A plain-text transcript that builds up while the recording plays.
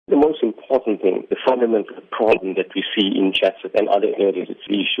important thing, the fundamental problem that we see in Chatsworth and other areas, it's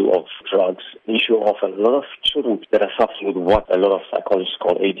the issue of drugs, the issue of a lot of children that are suffering with what a lot of psychologists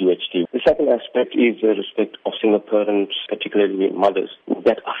call ADHD. The second aspect is the respect of single parents, particularly mothers,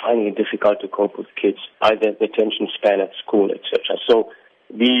 that are finding it difficult to cope with kids, either the attention span at school, etc. So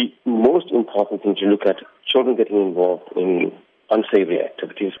the most important thing to look at, children getting involved in unsavory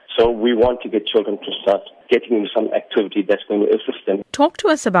activities. So we want to get children to start getting into some activity that's going to assist them. Talk to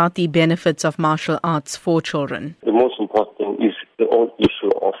us about the benefits of martial arts for children. The most important thing is the whole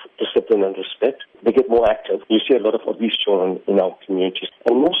issue of discipline and respect. They get more active. You see a lot of these children in our communities.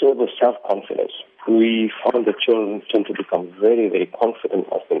 And also the self-confidence. We found that children tend to become very, very confident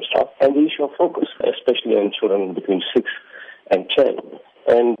of themselves. And the issue of focus, especially in children between 6 and 10.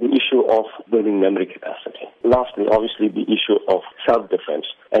 And the issue of building memory capacity. Lastly, obviously, the issue of self-defense.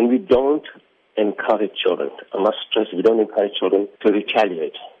 And we don't encourage children, I must stress, we don't encourage children to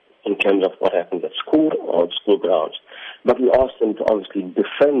retaliate in terms of what happens at school or at school grounds. But we ask them to obviously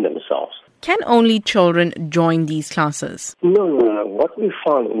defend themselves. Can only children join these classes? No. What we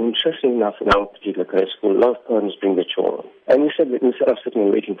found, interesting enough in our particular grade school, a lot of parents bring their children. And we said that instead of sitting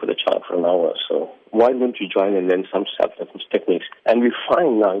and waiting for the child for an hour or so, why don't you join and learn some self-defense techniques? And we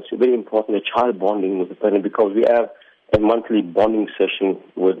find now it's very important, the child bonding with the parent, because we have a monthly bonding session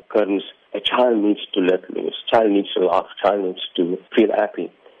with parents. A child needs to let loose, child needs to laugh, child needs to feel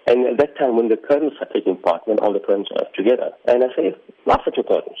happy. And at that time, when the parents are taking part, when all the parents are together, and I say, laugh at your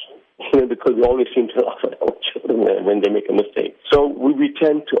parents. Because we always seem to laugh at our children when they make a mistake. So we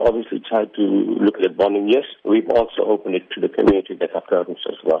tend to obviously try to look at bonding. Yes, we've also opened it to the community that are parents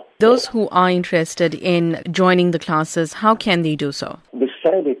as well. Those who are interested in joining the classes, how can they do so? The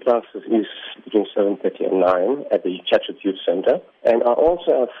Saturday classes is between 7:30 and 9 at the Chatsworth Youth Centre. And I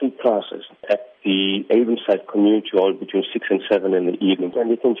also have free classes at the Avonside Community Hall between 6 and 7 in the evening.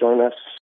 And they can join us